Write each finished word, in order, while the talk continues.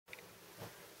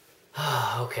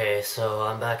Okay, so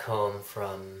I'm back home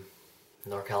from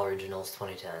Norcal Regionals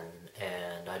 2010,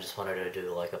 and I just wanted to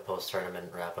do like a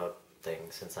post-tournament wrap-up thing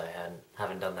since I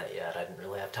haven't done that yet. I didn't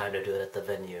really have time to do it at the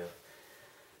venue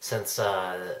since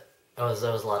it was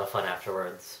a lot of fun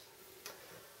afterwards.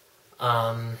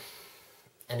 Um,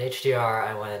 in HDR,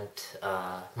 I went.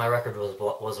 My record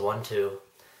was 1-2.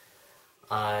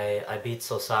 I beat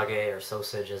Sosage or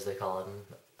Sosage as they call him,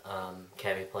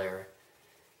 Kami player,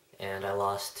 and I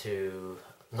lost to.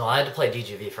 No, I had to play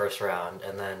DGV first round,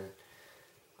 and then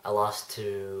I lost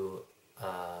to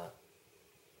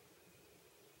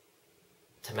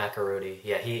Macarudi.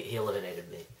 Yeah, he eliminated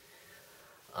me.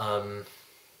 Um,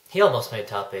 he almost made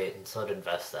top 8, and so did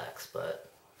Vestax,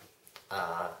 but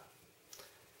uh,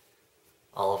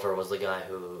 Oliver was the guy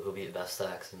who beat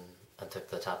Vestax and took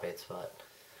the top 8 spot.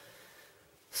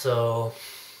 So,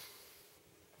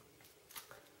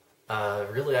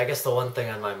 really, I guess the one thing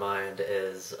on my mind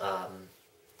is,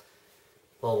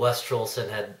 well, Wes Trulson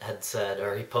had said,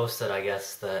 or he posted, I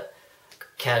guess, that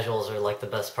casuals are like the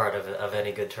best part of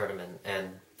any good tournament, and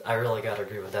I really got to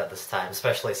agree with that this time,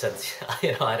 especially since,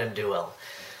 I didn't do well.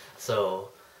 So,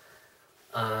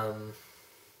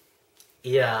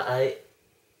 yeah,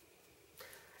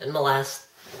 in the last,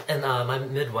 in my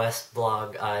Midwest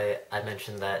blog, I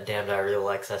mentioned that, damned, I really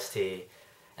likes ST.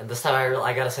 And this time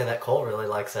I gotta say that Cole really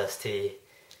likes ST,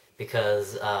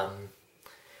 because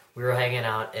we were hanging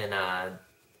out in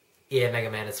EA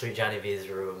Mega Man and Sweet Johnny V's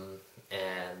room,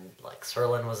 and like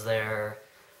Sirlin was there,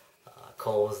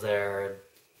 Cole was there,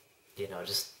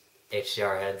 just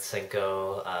HDR head,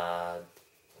 Cinco,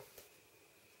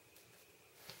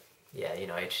 yeah,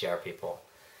 HDR people.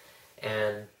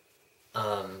 And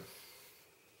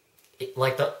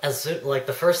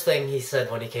the first thing he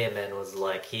said when he came in was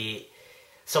like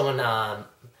someone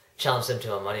challenged him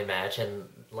to a money match, and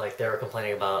like they were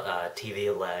complaining about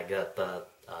TV lag at the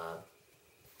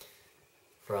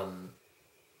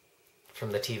from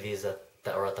the TVs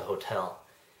that were at the hotel,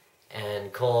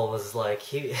 and Cole was like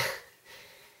he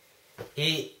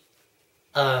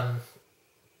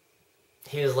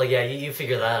was like, yeah, you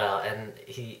figure that out, and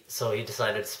so he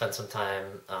decided to spend some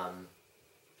time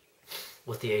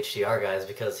with the HDR guys,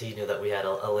 because he knew that we had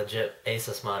a legit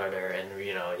Asus monitor, and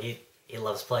he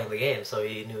loves playing the game, so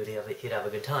he knew he'd have a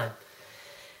good time.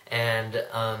 And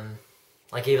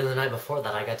like even the night before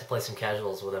that, I got to play some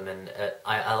casuals with him, and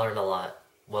I learned a lot.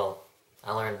 Well,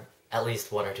 I learned at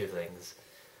least one or two things,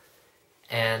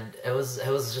 and it was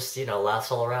just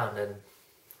laughs all around, and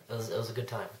it was a good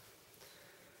time.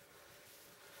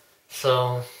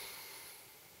 So,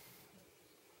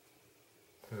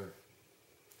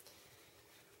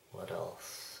 what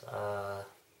else?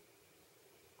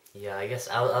 Yeah, I guess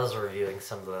I was reviewing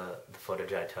some of the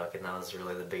footage I took, and that was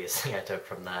really the biggest thing I took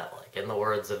from that. Like, in the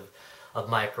words of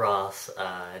Mike Ross,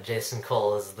 Jason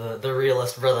Cole is the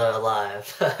realest brother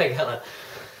alive.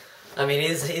 I mean,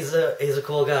 he's a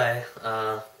cool guy.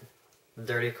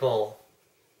 Dirty Cole.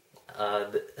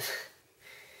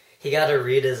 He got a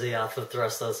re-dizzy off of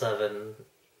Thrust 07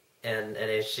 and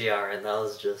HGR, and that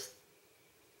was just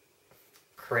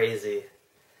crazy.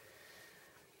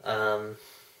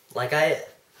 Like I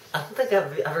don't think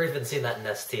I've ever even seen that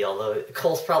in ST, although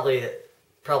Cole's probably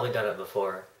done it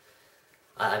before.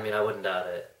 I mean, I wouldn't doubt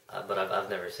it, but I've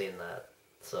never seen that.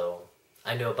 So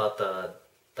I knew about the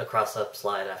cross-up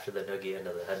slide after the noogie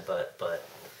into the headbutt, but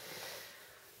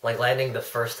like landing the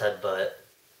first headbutt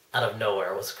out of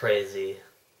nowhere was crazy,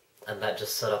 and that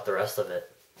just set up the rest of it.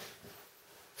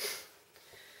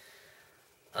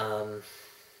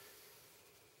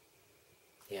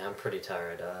 Yeah, I'm pretty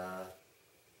tired.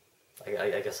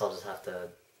 I guess I'll just have to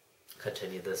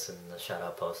continue this in the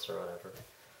shout-out post or whatever.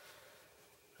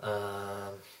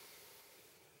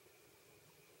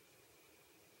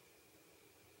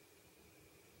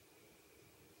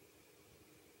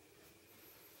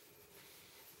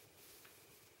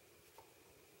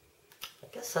 I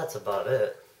guess that's about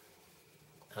it.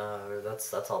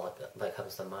 That's all that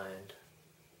comes to mind.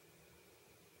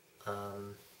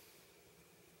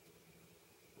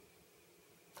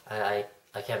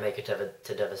 I can't make it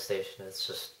to Devastation. It's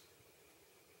just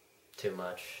too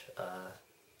much.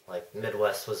 Like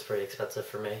Midwest was pretty expensive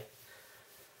for me,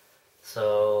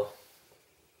 so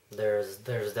there's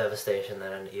Devastation,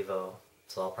 then an Evo.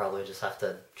 So I'll probably just have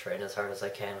to train as hard as I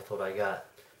can with what I got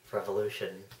for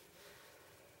Evolution.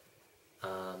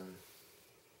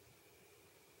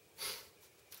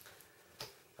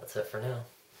 That's it for now.